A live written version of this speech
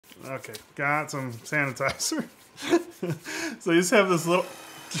Okay, got some sanitizer. So you just have this little,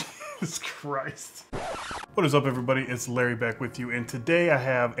 Jesus Christ. What is up, everybody? It's Larry back with you, and today I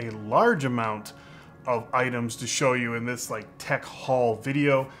have a large amount of items to show you in this like tech haul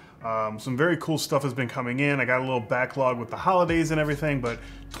video. Some very cool stuff has been coming in. I got a little backlog with the holidays and everything, but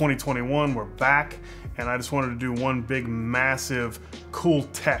 2021, we're back, and I just wanted to do one big, massive, cool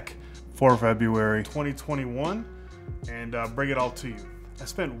tech for February 2021 and bring it all to you. I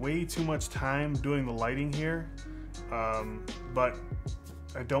spent way too much time doing the lighting here, but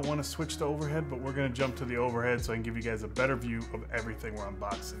I don't want to switch to overhead, but we're going to jump to the overhead so I can give you guys a better view of everything we're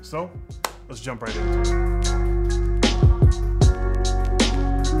unboxing. So let's jump right into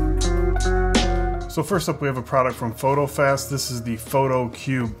it. So first up, we have a product from PhotoFast. This is the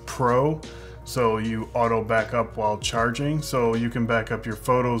PhotoCube Pro. So you auto back up while charging, so you can back up your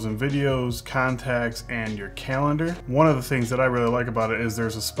photos and videos, contacts, and your calendar. One of the things that I really like about it is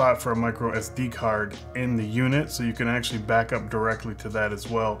there's a spot for a micro SD card in the unit, so you can actually back up directly to that as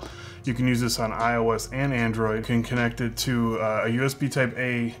well. You can use this on iOS and Android. You can connect it to a USB Type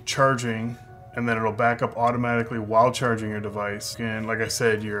A charging, and then it'll back up automatically while charging your device. And like I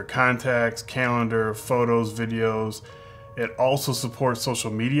said, your contacts, calendar, photos, videos. It also supports social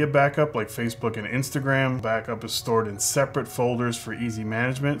media backup like Facebook and Instagram. Backup is stored in separate folders for easy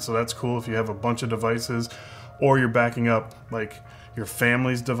management, so that's cool if you have a bunch of devices or you're backing up like your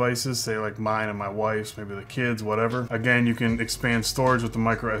family's devices, say like mine and my wife's, maybe the kids, whatever. Again, you can expand storage with the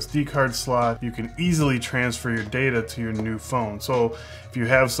micro SD card slot. You can easily transfer your data to your new phone. So if you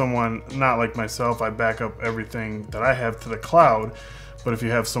have someone, not like myself, I back up everything that I have to the cloud. But if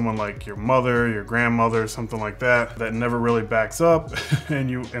you have someone like your mother, your grandmother, something like that, that never really backs up,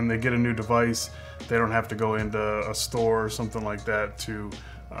 and they get a new device, they don't have to go into a store or something like that to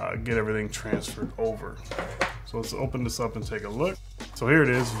get everything transferred over. So let's open this up and take a look. So here it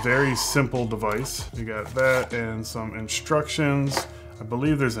is, very simple device. You got that and some instructions. I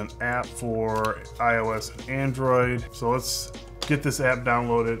believe there's an app for iOS and Android. So let's get this app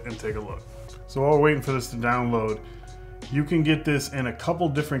downloaded and take a look. So while we're waiting for this to download, you can get this in a couple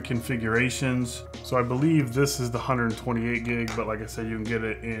different configurations. So I believe this is the 128 gig, but like I said, you can get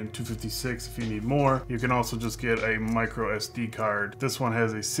it in 256 if you need more. You can also just get a micro SD card. This one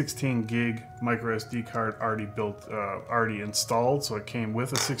has a 16 gig micro SD card already built, already installed. So it came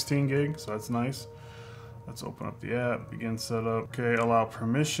with a 16 gig, so that's nice. Let's open up the app, begin setup. Okay, allow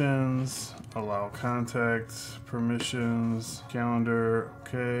permissions, allow contacts, permissions, calendar,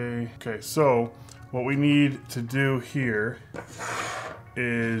 okay. Okay, so what we need to do here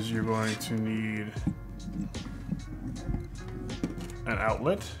is you're going to need an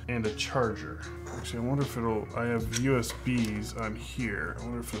outlet and a charger. Actually, I wonder if it'll, I have USBs on here. I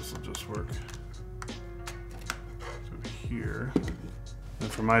wonder if this will just work. So here. And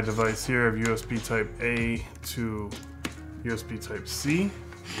for my device here, I have USB Type A to USB Type C.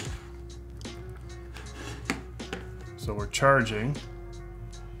 So we're charging.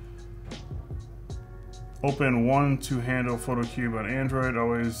 Open one to handle PhotoCube on Android.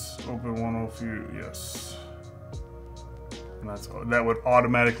 Always open one if you, yes. And that would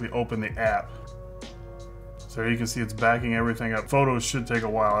automatically open the app. So you can see it's backing everything up. Photos should take a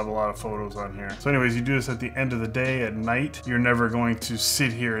while. I have a lot of photos on here. So anyways, you do this at the end of the day at night. You're never going to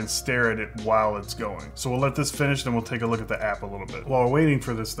sit here and stare at it while it's going. So we'll let this finish, then we'll take a look at the app a little bit. While we're waiting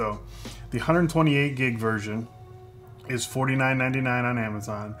for this though, the 128 gig version is $49.99 on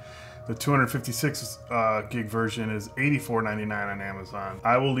Amazon. The 256 gig version is $84.99 on Amazon.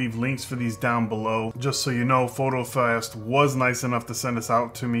 I will leave links for these down below. Just so you know, PhotoFast was nice enough to send this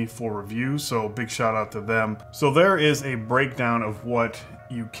out to me for review, so big shout out to them. So there is a breakdown of what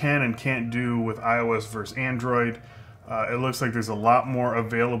you can and can't do with iOS versus Android. It looks like there's a lot more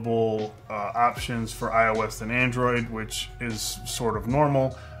available options for iOS than Android, which is sort of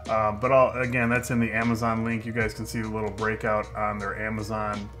normal. But again, that's in the Amazon link. You guys can see the little breakout on their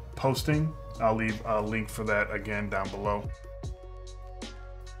Amazon posting. I'll leave a link for that again down below.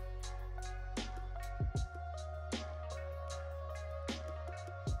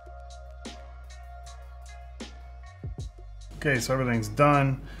 Okay, so everything's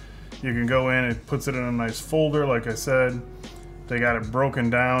done. You can go in, it puts it in a nice folder. Like I said, they got it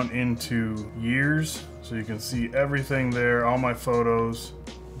broken down into years, so you can see everything there, all my photos.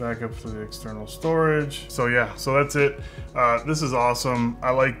 Back up to the external storage. So yeah, so that's it. This is awesome.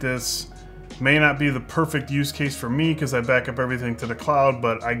 I like this. May not be the perfect use case for me because I back up everything to the cloud,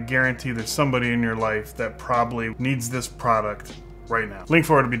 but I guarantee there's somebody in your life that probably needs this product right now. Link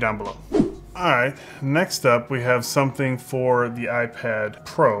for it will be down below. Alright, next up we have something for the iPad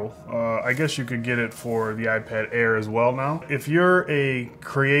Pro. I guess you could get it for the iPad Air as well now. If you're a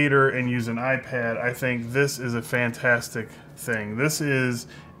creator and use an iPad, I think this is a fantastic thing. This is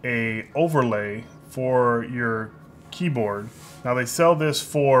a overlay for your keyboard. Now they sell this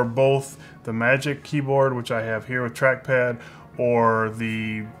for both the Magic Keyboard, which I have here with trackpad, or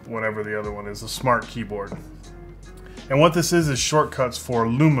the, whatever the other one is, the Smart Keyboard. And what this is shortcuts for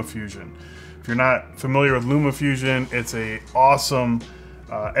Lumifusion. If you're not familiar with Lumifusion, it's a awesome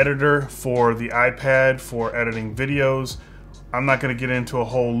editor for the iPad for editing videos. I'm not going to get into a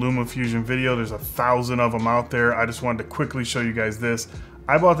whole Lumifusion video. There's 1,000 of them out there. I just wanted to quickly show you guys this.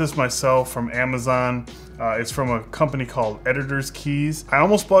 I bought this myself from Amazon. It's from a company called Editor's Keys. I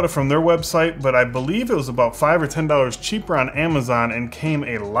almost bought it from their website, but I believe it was about $5 or $10 cheaper on Amazon and came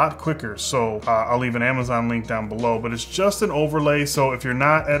a lot quicker. So I'll leave an Amazon link down below, but it's just an overlay. So if you're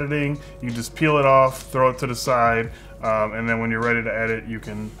not editing, you just peel it off, throw it to the side, and then when you're ready to edit, you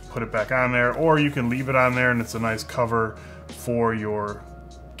can put it back on there, or you can leave it on there and it's a nice cover for your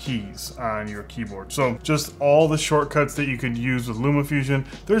keys on your keyboard. So just all the shortcuts that you could use with Lumifusion.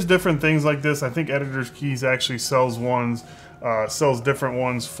 There's different things like this. I think Editor's Keys actually sells different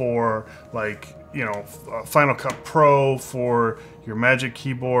ones for, like, you know, Final Cut Pro, for your Magic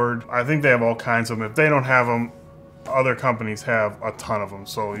Keyboard. I think they have all kinds of them. If they don't have them, other companies have a ton of them,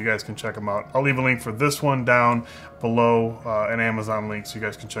 so you guys can check them out. I'll leave a link for this one down below, an Amazon link, so you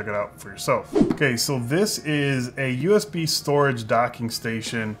guys can check it out for yourself. Okay, so this is a USB storage docking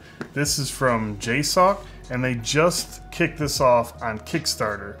station. This is from JSAUX, and they just kicked this off on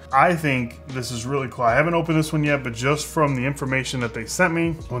Kickstarter. I think this is really cool. I haven't opened this one yet, but just from the information that they sent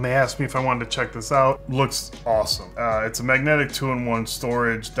me when they asked me if I wanted to check this out, looks awesome. It's a magnetic 2-in-1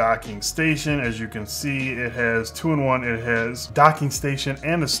 storage docking station. As you can see, it has 2-in-1. It has docking station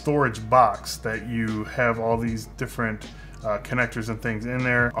and a storage box that you have all these different connectors and things in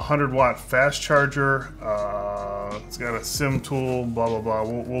there. 100-watt fast charger. It's got a SIM tool, blah, blah, blah.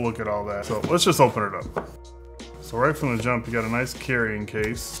 We'll look at all that. So let's just open it up. So right from the jump, you got a nice carrying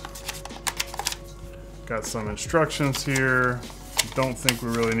case. Got some instructions here. Don't think we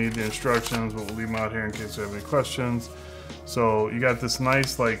really need the instructions, but we'll leave them out here in case you have any questions. So you got this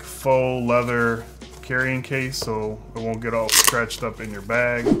nice, like, faux leather carrying case, so it won't get all scratched up in your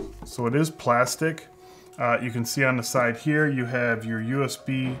bag. So it is plastic. You can see on the side here, you have your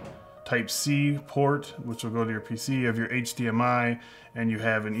USB Type-C port, which will go to your PC. You have your HDMI, and you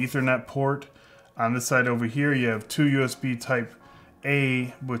have an Ethernet port. On this side over here, you have two USB Type-A,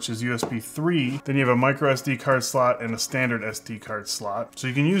 which is USB 3. Then you have a micro SD card slot and a standard SD card slot. So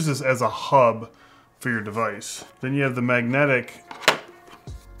you can use this as a hub for your device. Then you have the magnetic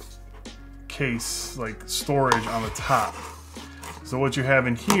case, like storage on the top. So what you have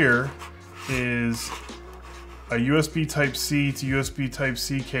in here is a USB Type-C to USB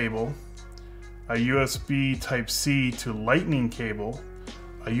Type-C cable, a USB Type-C to Lightning cable,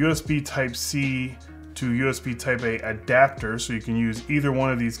 a USB Type-C to USB Type-A adapter, so you can use either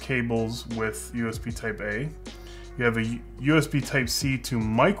one of these cables with USB Type-A. You have a USB Type-C to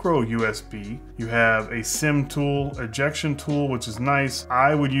micro USB. You have a SIM tool, ejection tool, which is nice.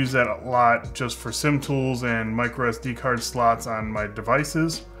 I would use that a lot just for SIM tools and micro SD card slots on my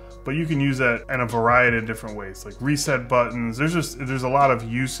devices. But you can use that in a variety of different ways, like reset buttons. There's a lot of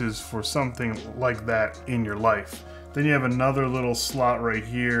uses for something like that in your life. Then you have another little slot right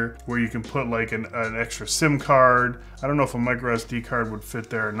here where you can put like an extra SIM card. I don't know if a micro SD card would fit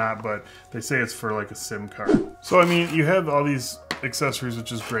there or not, but they say it's for like a SIM card. So I mean, you have all these accessories,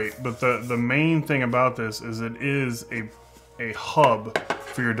 which is great, but the main thing about this is it is a hub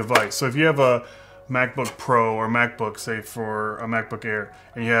for your device. So if you have a MacBook Pro or MacBook, say for a MacBook Air,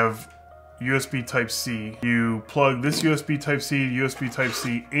 and you have USB Type-C, you plug this USB Type-C, USB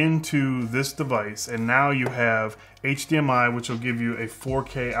Type-C into this device, and now you have HDMI, which will give you a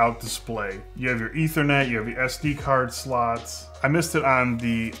 4K out display. You have your Ethernet, you have your SD card slots. I missed it on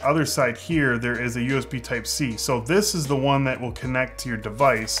the other side here, there is a USB Type-C. So this is the one that will connect to your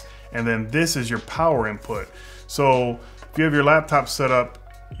device, and then this is your power input. So if you have your laptop set up,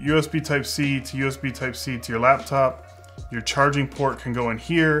 USB Type-C to USB Type-C to your laptop, your charging port can go in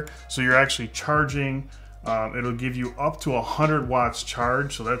here, so you're actually charging. It'll give you up to 100 watts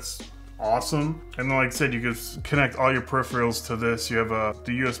charge, so that's awesome. And then, like I said, you can connect all your peripherals to this. You have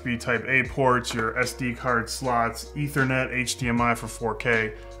the USB Type-A ports, your SD card slots, Ethernet, HDMI for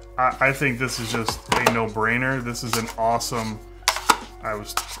 4K. I think this is just a no-brainer. This is an awesome,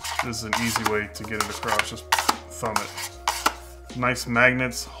 this is an easy way to get it across, just thumb it. Nice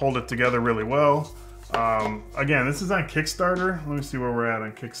magnets, hold it together really well. Again, this is on Kickstarter. Let me see where we're at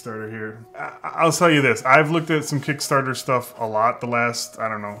on Kickstarter here. I'll tell you this. I've looked at some Kickstarter stuff a lot the last, I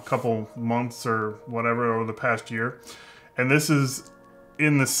don't know, couple months or whatever over the past year. And this is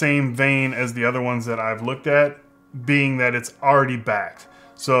in the same vein as the other ones that I've looked at, being that it's already backed.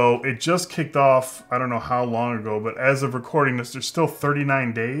 So it just kicked off, I don't know how long ago, but as of recording this, there's still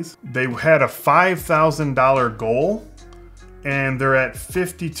 39 days. They had a $5,000 goal, and they're at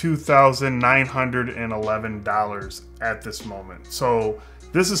 $52,911 at this moment. So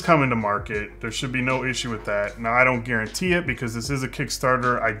this is coming to market. There should be no issue with that. Now, I don't guarantee it because this is a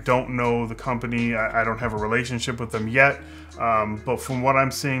Kickstarter. I don't know the company. I don't have a relationship with them yet. But from what I'm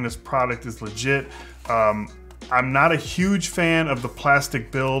seeing, this product is legit. I'm not a huge fan of the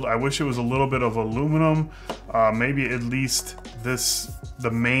plastic build. I wish it was a little bit of aluminum, maybe at least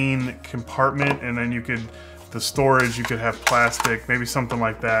the main compartment, and then the storage, you could have plastic, maybe something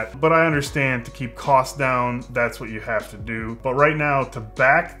like that. But I understand to keep costs down, that's what you have to do. But right now, to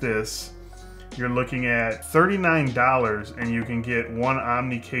back this, you're looking at $39, and you can get one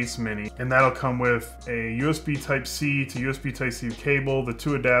Omni Case Mini, and that'll come with a USB Type-C to USB Type-C cable, the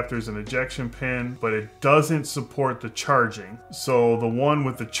 2 adapters, an ejection pin, but it doesn't support the charging. So the one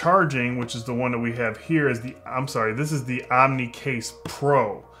with the charging, which is the one that we have here, is this is the Omni Case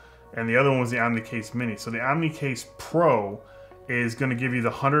Pro, and the other one was the Omni Case Mini. So the Omni Case Pro is going to give you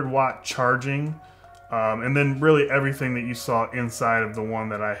the 100-watt charging, and then really everything that you saw inside of the one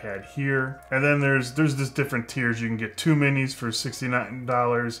that I had here. And then there's just different tiers. You can get 2 minis for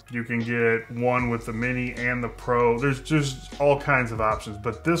 $69. You can get one with the mini and the Pro. There's just all kinds of options.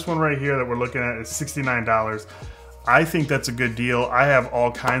 But this one right here that we're looking at is $69. I think that's a good deal. I have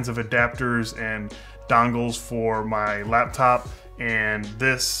all kinds of adapters and dongles for my laptop, and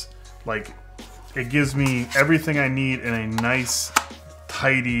this, like, it gives me everything I need in a nice,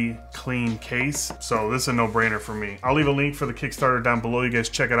 tidy, clean case. So this is a no-brainer for me. I'll leave a link for the Kickstarter down below. You guys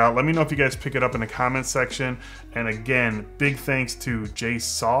check it out. Let me know if you guys pick it up in the comments section. And again, big thanks to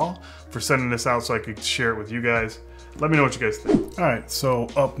JSAUX for sending this out so I could share it with you guys. Let me know what you guys think. All right, so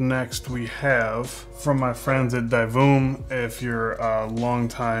up next we have from my friends at Divoom. If you're a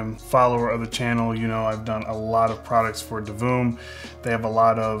longtime follower of the channel, you know I've done a lot of products for Divoom. They have a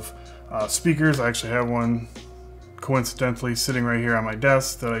lot of speakers. I actually have one coincidentally sitting right here on my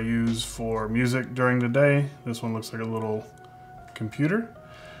desk that I use for music during the day. This one looks like a little computer.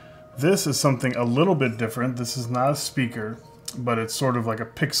 This is something a little bit different. This is not a speaker, but it's sort of like a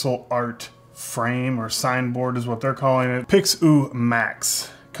pixel art frame or signboard is what they're calling it. PIXOO-MAX.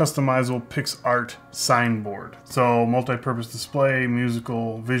 Customizable PixArt signboard. So multi-purpose display,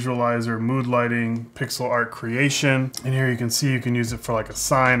 musical visualizer, mood lighting, pixel art creation. And here you can see you can use it for like a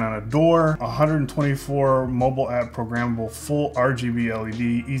sign on a door. 124 mobile app programmable, full RGB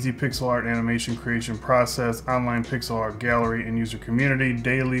LED, easy pixel art animation creation process, online pixel art gallery and user community,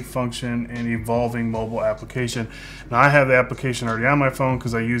 daily function, and evolving mobile application. Now I have the application already on my phone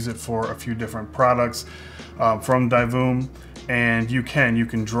because I use it for a few different products from Divoom. And you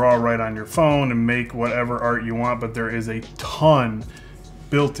can draw right on your phone and make whatever art you want, but there is a ton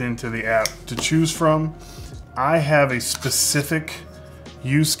built into the app to choose from. I have a specific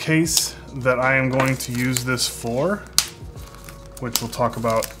use case that I am going to use this for, which we'll talk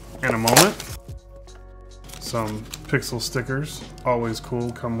about in a moment. Some pixel stickers, always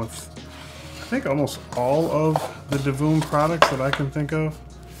cool, come with I think almost all of the Divoom products that I can think of.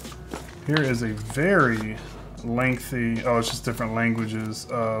 Here is a very lengthy, it's just different languages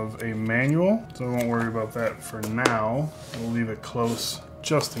of a manual, so I won't worry about that for now. We'll leave it close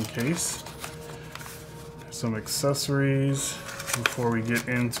just in case. Some accessories before we get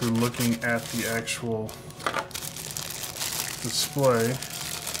into looking at the actual display.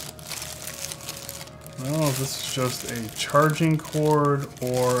 I don't know if this is just a charging cord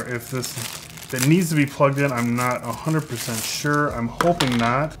or if this it needs to be plugged in. I'm not 100% sure. I'm hoping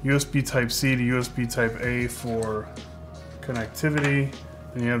not. USB Type-C to USB Type-A for connectivity.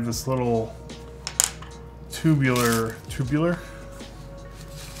 And you have this little tubular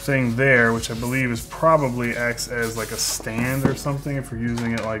thing there, which I believe is probably acts as like a stand or something if you're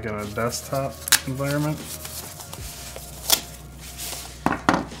using it like in a desktop environment.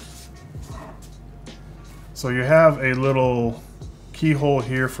 So you have a little keyhole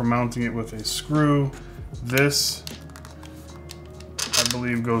here for mounting it with a screw. This, I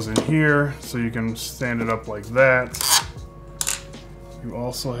believe, goes in here, so you can stand it up like that. You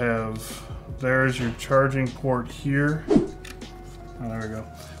also have, there's your charging port here. Oh, there we go.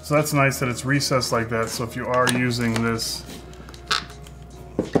 So that's nice that it's recessed like that, so if you are using this,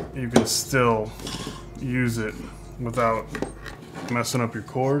 you can still use it without like messing up your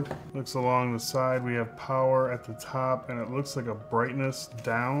cord. Looks along the side, we have power at the top, and it looks like a brightness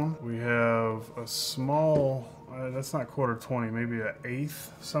down. We have a small, that's not 1/4 maybe an 1/8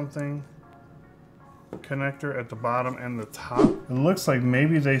 something connector at the bottom and the top. It looks like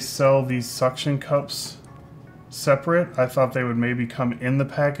maybe they sell these suction cups separate. I thought they would maybe come in the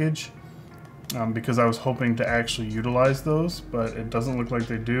package because I was hoping to actually utilize those, but it doesn't look like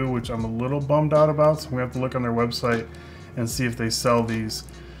they do, which I'm a little bummed out about. So we have to look on their website and see if they sell these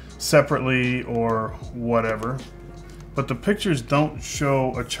separately or whatever. But the pictures don't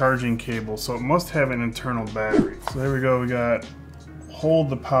show a charging cable, so it must have an internal battery. So there we go, we got hold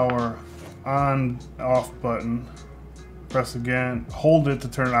the power on off button, press again, hold it to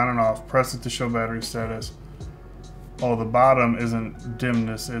turn it on and off, press it to show battery status. Oh, the bottom isn't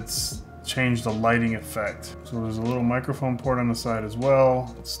dimness, it's changed the lighting effect. So there's a little microphone port on the side as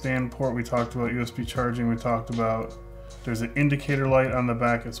well. Stand port we talked about, USB charging we talked about. There's an indicator light on the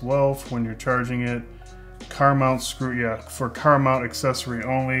back as well for when you're charging it. Car mount screw, yeah, for car mount accessory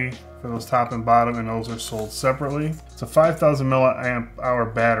only for those top and bottom, and those are sold separately. It's a 5,000 milliamp hour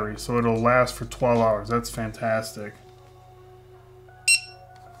battery, so it'll last for 12 hours. That's fantastic.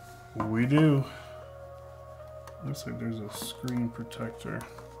 We do. Looks like there's a screen protector.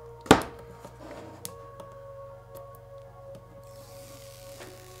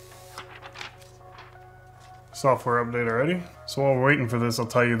 Software update already. So while we're waiting for this, I'll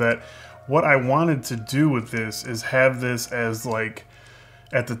tell you that what I wanted to do with this is have this as like,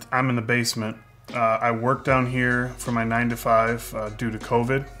 I'm in the basement. I work down here for my 9 to 5 due to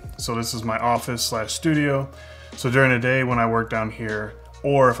COVID. So this is my office slash studio. So during the day when I work down here,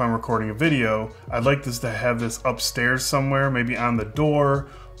 or if I'm recording a video, I'd like this to have this upstairs somewhere, maybe on the door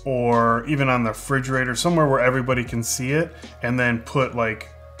or even on the refrigerator, somewhere where everybody can see it, and then put like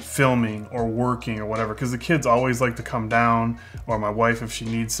filming or working or whatever, because the kids always like to come down, or my wife, if she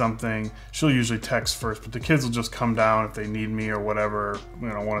needs something, she'll usually text first, but the kids will just come down if they need me or whatever, you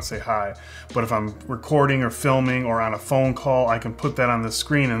know, want to say hi. But if I'm recording or filming or on a phone call, I can put that on the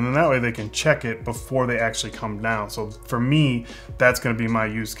screen, and then that way they can check it before they actually come down. So for me, that's going to be my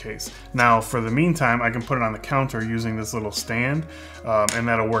use case. Now for the meantime, I can put it on the counter using this little stand, and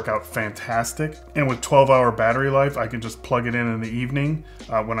that'll work out fantastic. And with 12-hour battery life, I can just plug it in the evening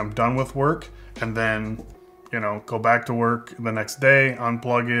when I'm done with work, and then, you know, go back to work the next day,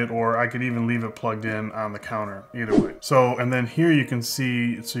 unplug it, or I could even leave it plugged in on the counter, either way. So, and then here you can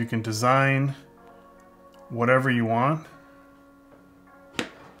see, so you can design whatever you want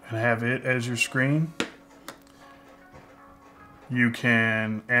and have it as your screen. You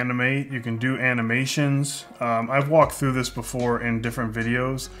can animate, you can do animations. I've walked through this before in different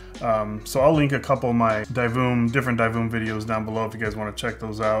videos. So I'll link a couple of my different Divoom videos down below if you guys want to check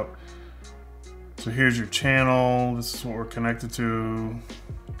those out. So here's your channel. This is what we're connected to.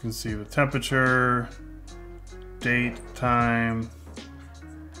 You can see the temperature, date, time.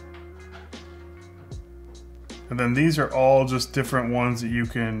 And then these are all just different ones that you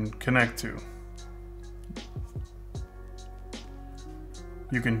can connect to.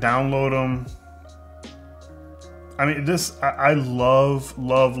 You can download them. I mean, this, I love,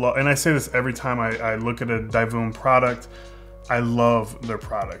 and I say this every time I look at a Divoom product. I love their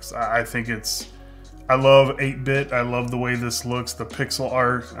products. I think I love 8-bit. I love the way this looks, the pixel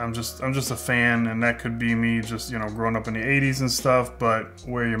art. I'm just a fan, and that could be me just, you know, growing up in the 80s and stuff, but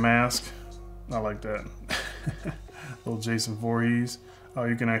wear your mask. I like that. Little Jason Voorhees. Oh,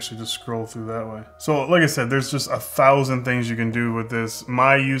 you can actually just scroll through that way. So like I said, there's just 1,000 things you can do with this.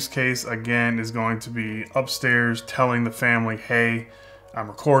 My use case, again, is going to be upstairs telling the family, hey, I'm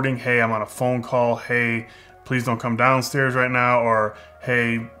recording. Hey, I'm on a phone call. Hey, please don't come downstairs right now. Or,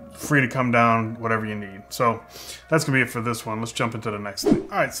 hey, free to come down, whatever you need. So that's gonna be it for this one. Let's jump into the next thing.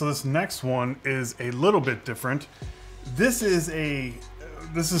 All right, so this next one is a little bit different. This is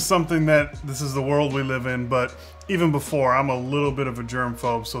something that, this is the world we live in, but even before, I'm a little bit of a germ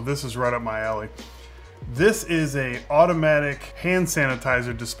phobe, so this is right up my alley. This is a automatic hand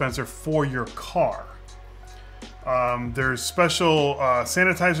sanitizer dispenser for your car. There's special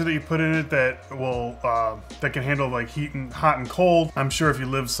sanitizer that you put in it that will that can handle like hot and cold. I'm sure if you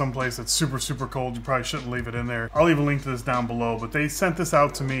live someplace that's super cold, you probably shouldn't leave it in there. I'll leave a link to this down below, but they sent this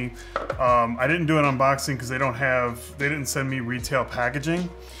out to me. I didn't do an unboxing because they didn't send me retail packaging,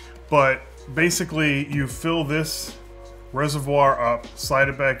 but basically you fill this reservoir up, slide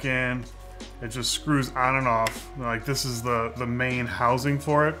it back in, it just screws on and off. Like, this is the main housing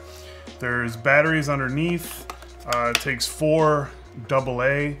for it. There's batteries underneath. It takes 4 AA.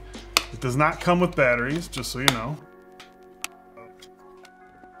 It does not come with batteries, just so you know.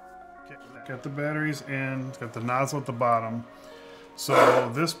 Got the batteries in, got the nozzle at the bottom.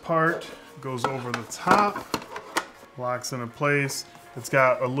 So this part goes over the top, locks into place. It's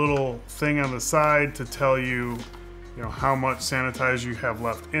got a little thing on the side to tell you, how much sanitizer you have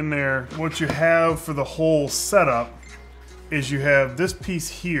left in there. What you have for the whole setup is you have this piece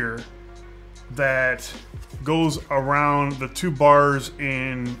here that goes around the 2 bars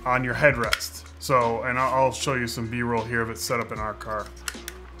on your headrest. So, and I'll show you some B-roll here of it set up in our car.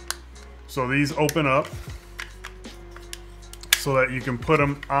 So these open up so that you can put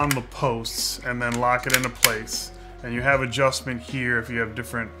them on the posts and then lock it into place. And you have adjustment here if you have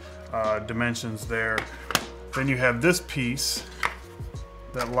different dimensions there. Then you have this piece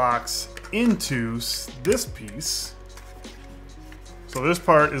that locks into this piece. So this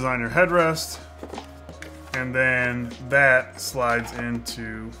part is on your headrest, and then that slides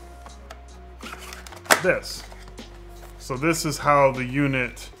into this. So this is how the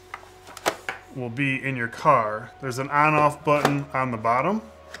unit will be in your car. There's an on-off button on the bottom.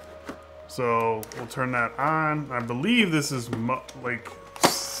 So we'll turn that on. I believe this is like...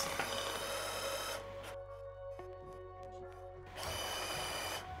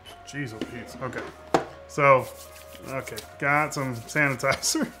 Jeez, oh Pete. Okay. So, okay, got some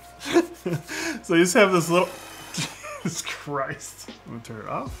sanitizer. So you just have this little... Jesus Christ. I'm gonna turn it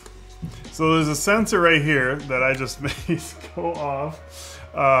off. So there's a sensor right here that I just made go off.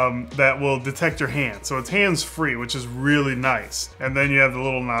 That will detect your hand. So it's hands-free, which is really nice. And then you have the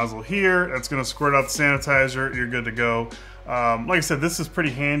little nozzle here that's gonna squirt out the sanitizer. You're good to go. Like I said, this is pretty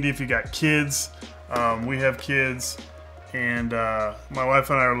handy if you got kids. We have kids, and my wife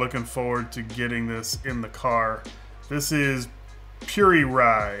and I are looking forward to getting this in the car. This is Puri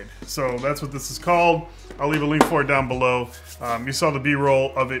Ride. So that's what this is called. I'll leave a link for it down below. You saw the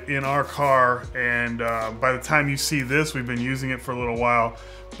B-roll of it in our car, and by the time you see this, we've been using it for a little while.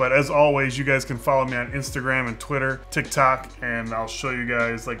 But as always, you guys can follow me on Instagram and Twitter, TikTok, and I'll show you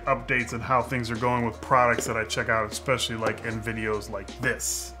guys like updates and how things are going with products that I check out, especially like in videos like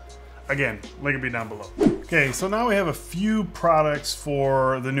this. Again, link will be down below. Okay, so now we have a few products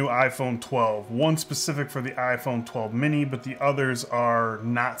for the new iPhone 12. One specific for the iPhone 12 mini, but the others are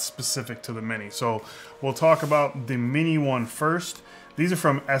not specific to the mini. So we'll talk about the mini one first. These are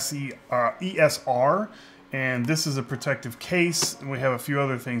from ESR, and this is a protective case. And we have a few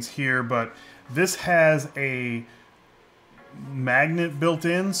other things here, but this has a magnet built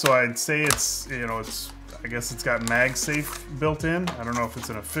in. So I'd say it's, I guess it's got MagSafe built in. I don't know if it's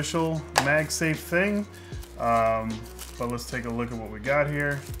an official MagSafe thing, but let's take a look at what we got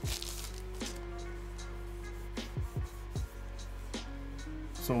here.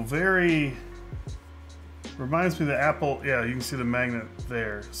 So very, reminds me of the Apple, yeah, you can see the magnet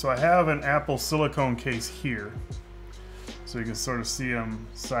there. So I have an Apple silicone case here, so you can sort of see them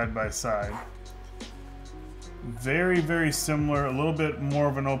side by side. Very, very similar, a little bit more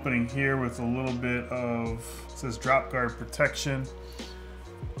of an opening here with a little bit of, it says drop guard protection.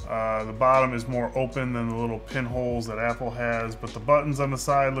 The bottom is more open than the little pinholes that Apple has, but the buttons on the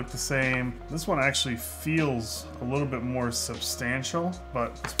side look the same. This one actually feels a little bit more substantial,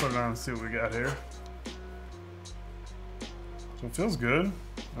 but let's put it on and see what we got here. So it feels good.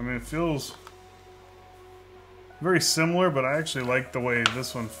 I mean, it feels very similar, but I actually like the way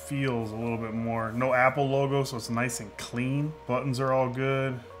this one feels a little bit more. No Apple logo, so it's nice and clean. Buttons are all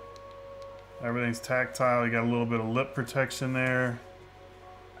good. Everything's tactile. You got a little bit of lip protection there.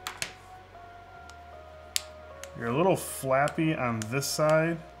 You're a little flappy on this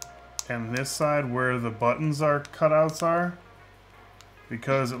side and this side where the buttons are cutouts are,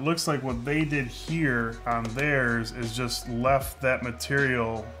 because it looks like what they did here on theirs is just left that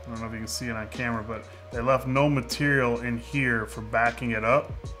material. I don't know if you can see it on camera, but they left no material in here for backing it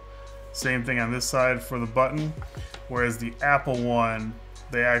up. Same thing on this side for the button, whereas the Apple one,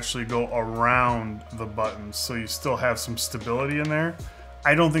 they actually go around the buttons, so you still have some stability in there.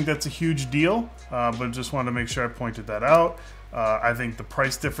 I don't think that's a huge deal, but just wanted to make sure I pointed that out. I think the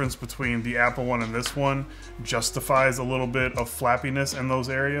price difference between the Apple one and this one justifies a little bit of flappiness in those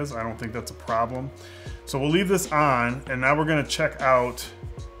areas. I don't think that's a problem. So we'll leave this on, and now we're gonna check out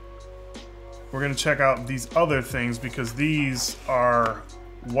these other things, because these are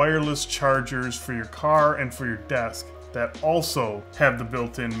wireless chargers for your car and for your desk that also have the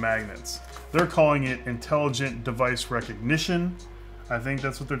built-in magnets. They're calling it intelligent device recognition. I think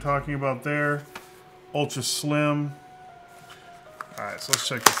that's what they're talking about there. Ultra slim. All right, so let's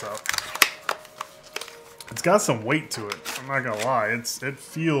check this out. It's got some weight to it, I'm not gonna lie. It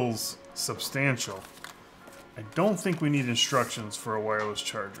feels substantial. I don't think we need instructions for a wireless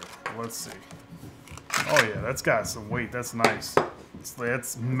charger. Let's see. Oh yeah, that's got some weight, that's nice.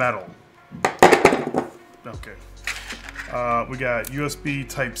 It's metal. Okay. We got USB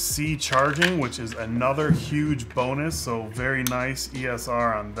Type-C charging, which is another huge bonus, so very nice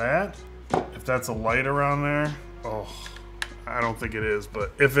ESR on that. If that's a light around there, oh, I don't think it is,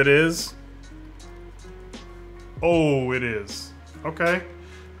 but if it is, oh, it is. Okay,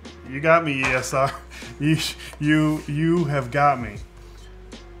 you got me, ESR. You have got me.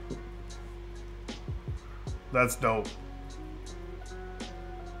 That's dope.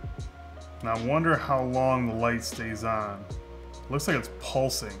 Now I wonder how long the light stays on. Looks like it's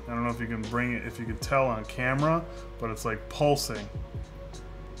pulsing. I don't know if you can bring it, if you can tell on camera, but it's like pulsing.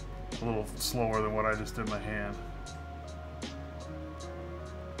 A little slower than what I just did my hand.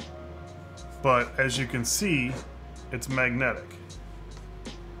 But as you can see, it's magnetic.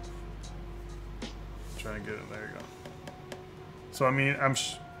 Trying to get it, there you go. So I mean, I'm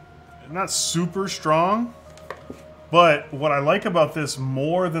not super strong, but what I like about this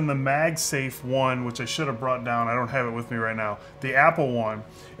more than the MagSafe one, which I should have brought down, I don't have it with me right now, the Apple one,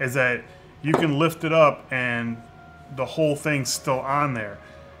 is that you can lift it up and the whole thing's still on there.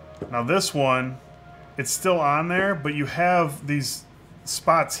 Now this one, it's still on there, but you have these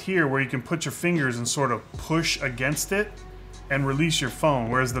spots here where you can put your fingers and sort of push against it and release your phone,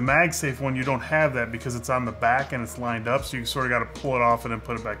 whereas the MagSafe one, you don't have that because it's on the back and it's lined up, so you sort of got to pull it off and then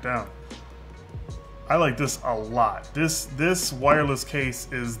put it back down. I like this a lot. This wireless case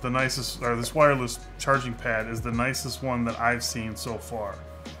is the nicest, or this wireless charging pad is the nicest one that I've seen so far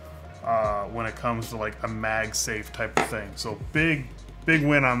when it comes to like a MagSafe type of thing. So big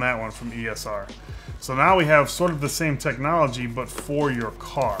win on that one from ESR. So now we have sort of the same technology, but for your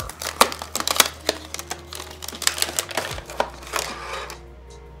car.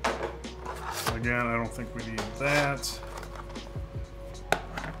 Again, I don't think we need that.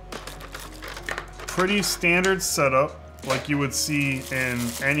 Pretty standard setup, like you would see in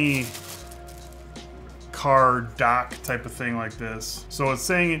any car dock type of thing like this. So it's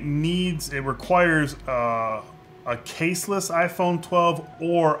saying it requires a caseless iPhone 12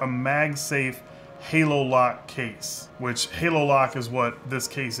 or a MagSafe Halolock case, which Halolock is what this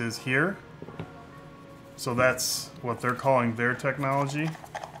case is here. So that's what they're calling their technology.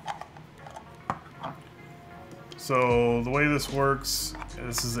 So the way this works,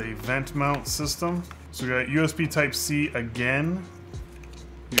 this is a vent mount system. So we got USB Type-C again.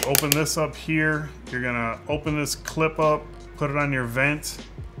 You open this up here, you're gonna open this clip up, put it on your vent,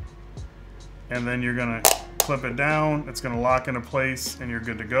 and then you're gonna clip it down. It's gonna lock into place and you're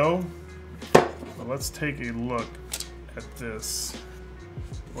good to go. But let's take a look at this.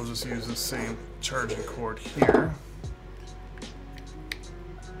 We'll just use the same charging cord here.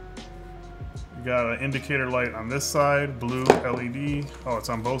 You got an indicator light on this side, blue LED. Oh, it's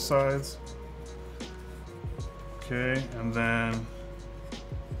on both sides. Okay, and then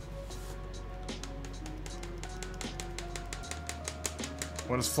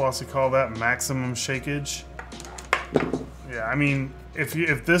what does Flossie call that? Maximum shakeage. Yeah, I mean,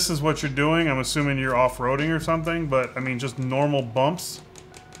 if this is what you're doing, I'm assuming you're off-roading or something, but I mean, just normal bumps,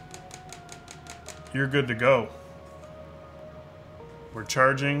 you're good to go. We're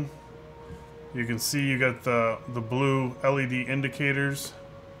charging. You can see you got the blue LED indicators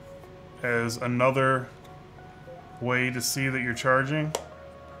as another way to see that you're charging.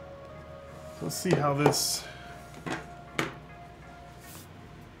 Let's see how this...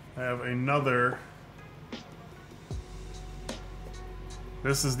 I have another...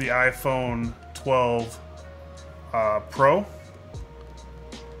 This is the iPhone 12 Pro,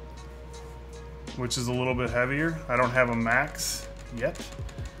 which is a little bit heavier. I don't have a Max yet.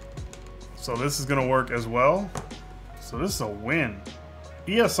 So this is gonna work as well. So this is a win.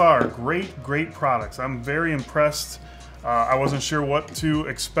 ESR, great products. I'm very impressed. I wasn't sure what to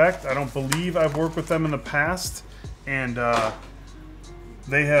expect. I don't believe I've worked with them in the past, and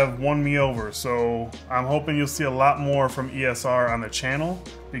they have won me over. So I'm hoping you'll see a lot more from ESR on the channel,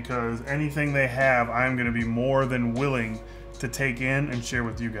 because anything they have, I'm gonna be more than willing to take in and share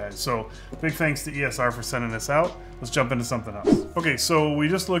with you guys. So big thanks to ESR for sending this out. Let's jump into something else. Okay, so we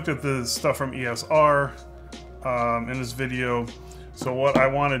just looked at the stuff from ESR in this video. So what I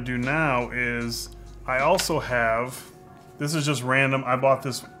want to do now is I also have, this is just random. I bought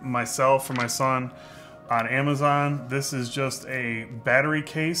this myself for my son on Amazon. This is just a battery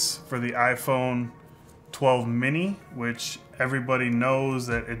case for the iPhone 12 mini, which everybody knows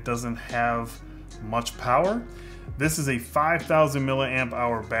that it doesn't have much power. This is a 5,000 milliamp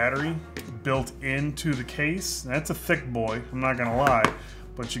hour battery built into the case. That's a thick boy, I'm not gonna lie,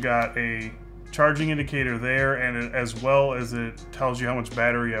 but you got a charging indicator there, and as well as it tells you how much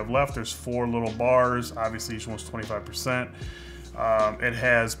battery you have left. There's 4 little bars, obviously each one's 25%. It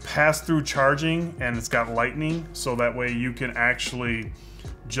has pass-through charging and it's got lightning, so that way you can actually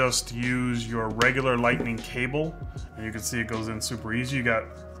just use your regular lightning cable, and you can see it goes in super easy. You got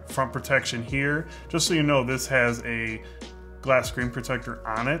front protection here. Just so you know, this has a glass screen protector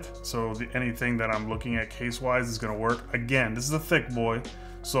on it, so anything that I'm looking at case-wise is going to work. Again, this is a thick boy,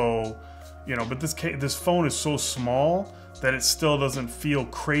 so you know, but this phone is so small that it still doesn't feel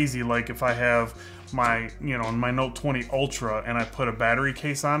crazy like if I have my, you know, my Note 20 Ultra and I put a battery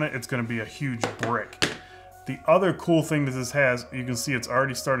case on it, it's going to be a huge brick. The other cool thing that this has, you can see it's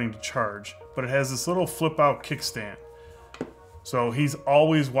already starting to charge, but it has this little flip out kickstand. So he's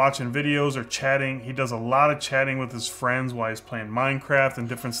always watching videos or chatting. He does a lot of chatting with his friends while he's playing Minecraft and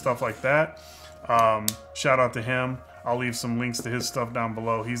different stuff like that. Shout out to him. I'll leave some links to his stuff down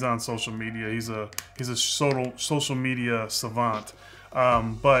below. He's on social media. He's a social media savant.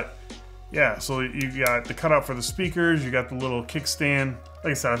 But yeah, so you got the cutout for the speakers. You got the little kickstand.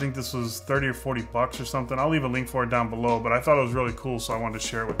 Like I said, I think this was 30 or 40 bucks or something. I'll leave a link for it down below, but I thought it was really cool, so I wanted to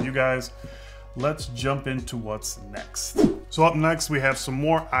share it with you guys. Let's jump into what's next. So up next, we have some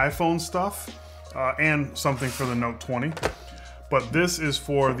more iPhone stuff and something for the Note 20. But this is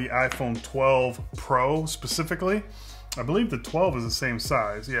for the iPhone 12 Pro specifically. I believe the 12 is the same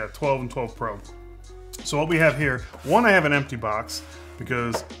size. Yeah, 12 and 12 Pro. So what we have here, one, I have an empty box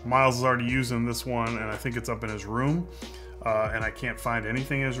because Miles is already using this one and I think it's up in his room. And I can't find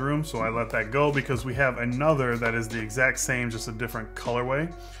anything in his room, so I let that go because we have another that is the exact same, just a different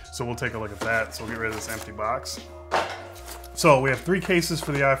colorway. So we'll take a look at that. So we'll get rid of this empty box. So we have 3 cases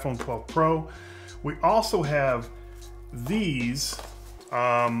for the iPhone 12 Pro. We also have these.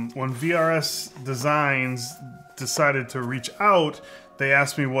 When VRS Designs decided to reach out, they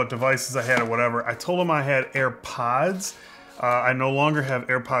asked me what devices I had or whatever. I told them I had AirPods. I no longer have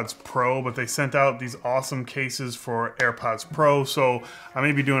AirPods Pro, but they sent out these awesome cases for AirPods Pro, so I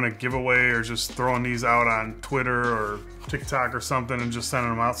may be doing a giveaway or just throwing these out on Twitter or TikTok or something and just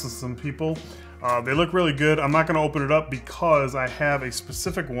sending them out to some people. They look really good. I'm not going to open it up because I have a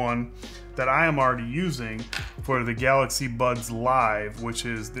specific one that I am already using for the Galaxy Buds Live, which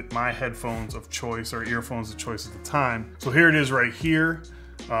is my headphones of choice or earphones of choice at the time. So here it is right here.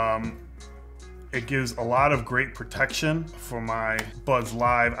 It gives a lot of great protection for my Buds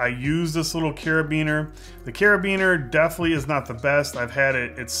Live. I use this little carabiner. The carabiner definitely is not the best. I've had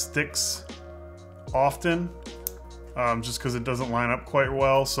it, it sticks often just because it doesn't line up quite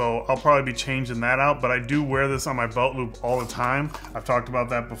well. So I'll probably be changing that out, but I do wear this on my belt loop all the time. I've talked about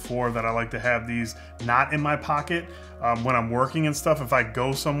that before, that I like to have these not in my pocket when I'm working and stuff. If I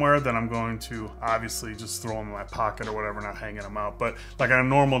go somewhere, then I'm going to obviously just throw them in my pocket or whatever, not hanging them out. But like on a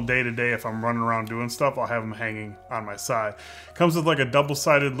normal day-to-day, if I'm running around doing stuff, I'll have them hanging on my side. Comes with like a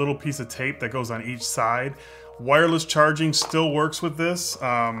double-sided little piece of tape that goes on each side. Wireless charging still works with this.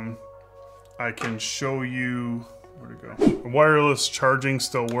 I can show you, where'd it go? Wireless charging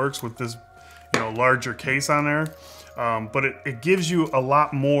still works with this, you know, larger case on there. But it gives you a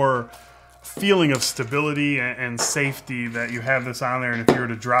lot more feeling of stability and safety that you have this on there, and if you were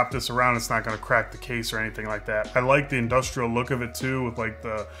to drop this around, it's not going to crack the case or anything like that. I like the industrial look of it too, with like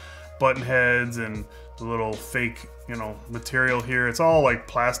the button heads and the little fake, you know, material here. It's all like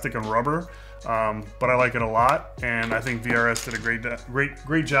plastic and rubber, but I like it a lot, and I think VRS did a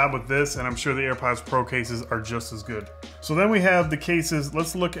great job with this, and I'm sure the AirPods Pro cases are just as good. So then we have the cases.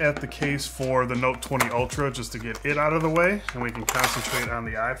 Let's look at the case for the Note 20 Ultra just to get it out of the way, and we can concentrate on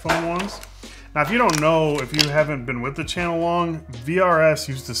the iPhone ones. Now, if you don't know, if you haven't been with the channel long, VRS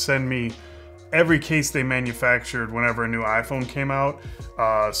used to send me every case they manufactured whenever a new iPhone came out.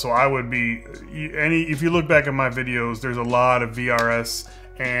 So I would be, if you look back at my videos, there's a lot of VRS,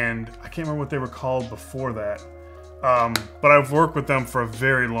 and I can't remember what they were called before that. But I've worked with them for a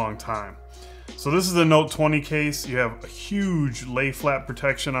very long time. So this is the Note 20 case. You have a huge lay flat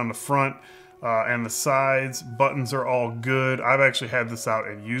protection on the front and the sides. Buttons are all good. I've actually had this out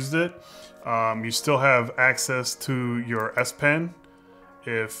and used it. You still have access to your S Pen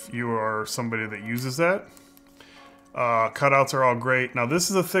if you are somebody that uses that. Cutouts are all great. Now this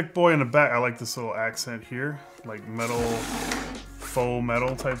is a thick boy in the back. I like this little accent here, like metal, faux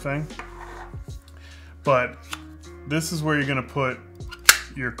metal type thing. But this is where you're gonna put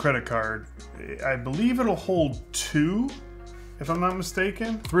your credit card. I believe it'll hold 2, if I'm not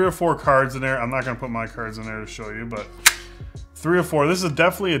mistaken. 3 or 4 cards in there. I'm not gonna put my cards in there to show you, but 3 or 4. This is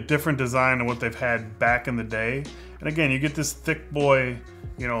definitely a different design than what they've had back in the day. And again, you get this thick boy,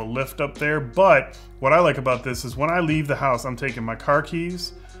 you know, lift up there. But what I like about this is when I leave the house, I'm taking my car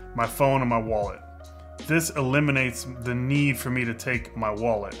keys, my phone, and my wallet. This eliminates the need for me to take my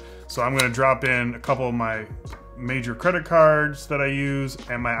wallet. So I'm gonna drop in a couple of my major credit cards that I use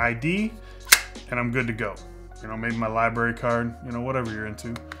and my ID, and I'm good to go. You know, maybe my library card, you know, whatever you're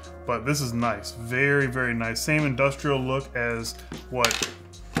into. But this is nice, very, very nice. Same industrial look as what,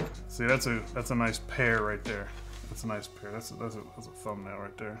 see, that's a nice pair right there. That's a nice pair. That's a thumbnail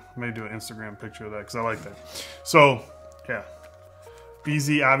right there. I may do an Instagram picture of that because I like that. So, yeah.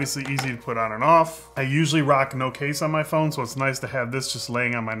 Easy, obviously easy to put on and off. I usually rock no case on my phone, so it's nice to have this just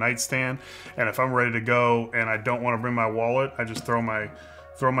laying on my nightstand. And if I'm ready to go and I don't want to bring my wallet, I just throw my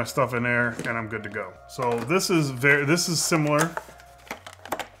stuff in there and I'm good to go. So this is similar,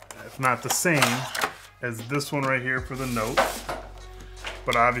 if not the same, as this one right here for the Note,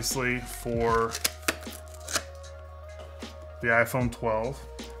 but obviously for the iPhone 12.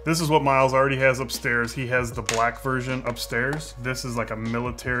 This is what Miles already has upstairs. He has the black version upstairs. This is like a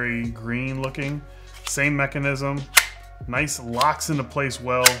military green looking. Same mechanism. Nice, locks into place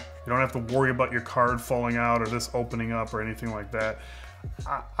well. You don't have to worry about your card falling out or this opening up or anything like that.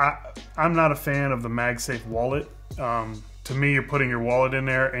 I'm not a fan of the MagSafe wallet. To me, you're putting your wallet in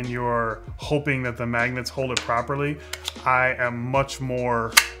there and you're hoping that the magnets hold it properly. I am much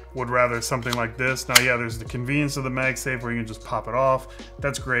more would rather something like this. Now, yeah, there's the convenience of the MagSafe where you can just pop it off.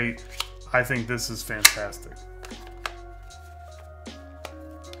 That's great. I think this is fantastic.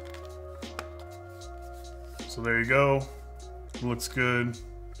 So there you go. Looks good.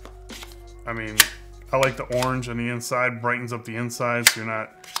 I mean, I like the orange on the inside, brightens up the inside so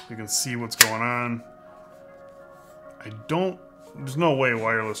you can see what's going on. There's no way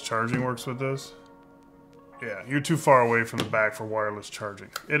wireless charging works with this. Yeah, you're too far away from the back for wireless charging.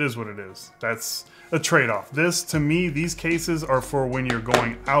 It is what it is. That's a trade-off. This, to me, these cases are for when you're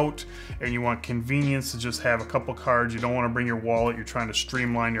going out and you want convenience to just have a couple cards. You don't want to bring your wallet. You're trying to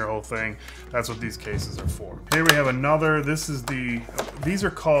streamline your whole thing. That's what these cases are for. Here we have another. These are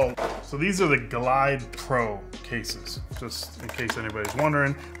the Glide Pro cases, just in case anybody's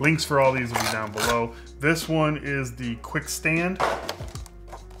wondering. Links for all these will be down below. This one is the Quick Stand,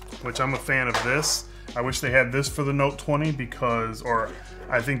 which I'm a fan of this. I wish they had this for the Note 20 or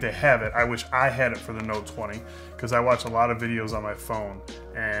I think they have it. I wish I had it for the Note 20 because I watch a lot of videos on my phone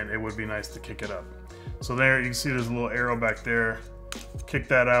and it would be nice to kick it up. So there you can see there's a little arrow back there. Kick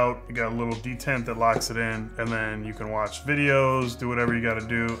that out, you got a little detent that locks it in, and then you can watch videos, do whatever you gotta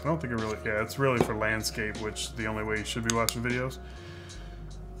do. I don't think it's really for landscape, which is the only way you should be watching videos.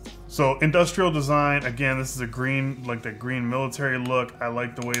 So industrial design, again, this is a green, like that green military look. I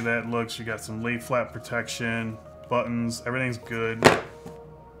like the way that looks. You got some lay flat protection, buttons, everything's good.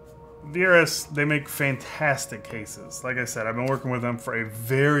 VRS, they make fantastic cases. Like I said, I've been working with them for a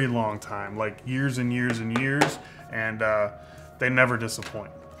very long time, like years and years and years, and they never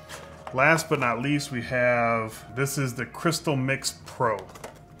disappoint. Last but not least, we have, this is the Crystal Mix Pro.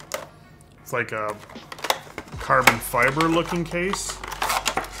 It's like a carbon fiber looking case.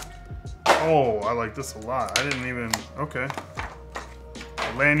 Oh, I like this a lot. I didn't even, okay.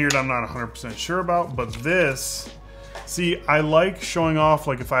 The lanyard I'm not 100% sure about, but this, see, I like showing off,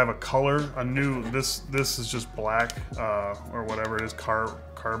 like if I have a color, this is just black, or whatever it is,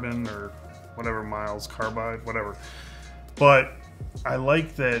 carbon, or whatever, Miles, carbide, whatever. But I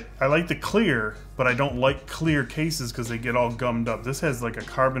like the clear, but I don't like clear cases because they get all gummed up. This has like a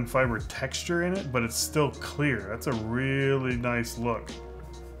carbon fiber texture in it, but it's still clear. That's a really nice look.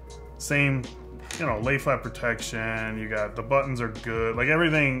 Same, you know, lay flat protection, you got, the buttons are good, like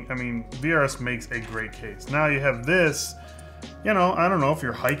everything. I mean, VRS makes a great case. Now you have this, you know, I don't know if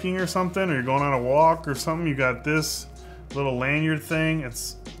you're hiking or something, or you're going on a walk or something, you got this little lanyard thing.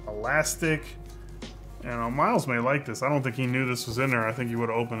 It's elastic. You know, Miles may like this. I don't think he knew this was in there. I think he would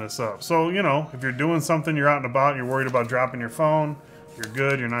have opened this up. So, you know, if you're doing something, you're out and about, you're worried about dropping your phone, you're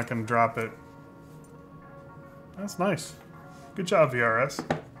good, you're not gonna drop it. That's nice. Good job, VRS.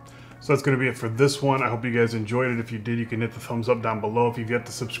 So that's going to be it for this one. I hope you guys enjoyed it. If you did, you can hit the thumbs up down below. If you've yet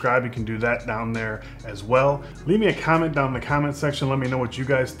to subscribe, you can do that down there as well. Leave me a comment down in the comment section. Let me know what you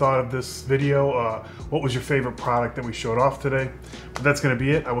guys thought of this video. What was your favorite product that we showed off today? But that's going to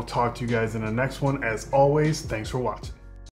be it. I will talk to you guys in the next one. As always, thanks for watching.